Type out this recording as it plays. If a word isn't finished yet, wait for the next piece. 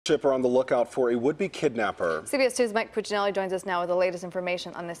Are on the lookout for a would-be kidnapper. CBS 2's Mike Puccinelli joins us now with the latest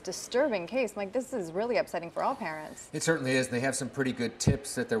information on this disturbing case. Mike, this is really upsetting for all parents. It certainly is. They have some pretty good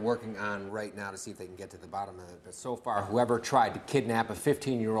tips that they're working on right now to see if they can get to the bottom of it. But so far, whoever tried to kidnap a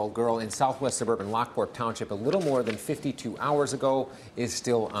 15-year-old girl in southwest suburban Lockport Township a little more than 52 hours ago is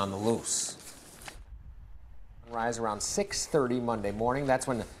still on the loose. Rise around 6:30 Monday morning. That's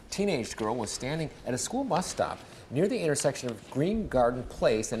when a teenage girl was standing at a school bus stop near the intersection of Green Garden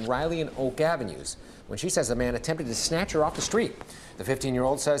Place and Riley and Oak Avenues when she says a man attempted to snatch her off the street. The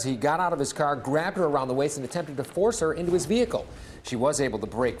 15-year-old says he got out of his car, grabbed her around the waist, and attempted to force her into his vehicle. She was able to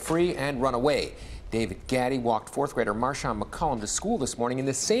break free and run away. David Gaddy walked fourth grader Marshawn McCullum to school this morning in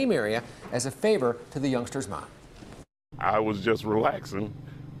the same area as a favor to the youngster's mom. I was just relaxing.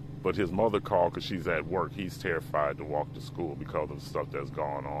 But his mother called because she's at work. He's terrified to walk to school because of the stuff that's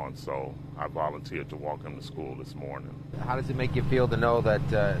going on. So I volunteered to walk him to school this morning. How does it make you feel to know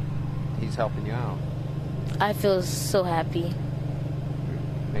that he's helping you out? I feel so happy.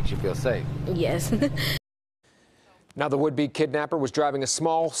 Makes you feel safe? Yes. Now, the would-be kidnapper was driving a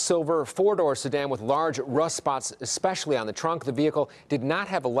small silver four-door sedan with large rust spots, especially on the trunk. The vehicle did not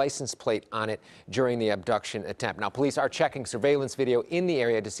have a license plate on it during the abduction attempt. Now, police are checking surveillance video in the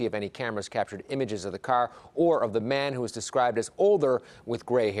area to see if any cameras captured images of the car or of the man who was described as older with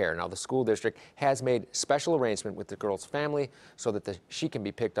gray hair. Now, the school district has made special arrangement with the girl's family so that she can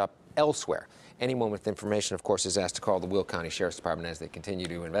be picked up elsewhere. Anyone with information, of course, is asked to call the Will County Sheriff's Department as they continue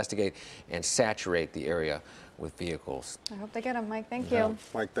to investigate and saturate the area with vehicles. I hope they get him, Mike. Thank you.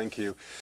 Mike, thank you.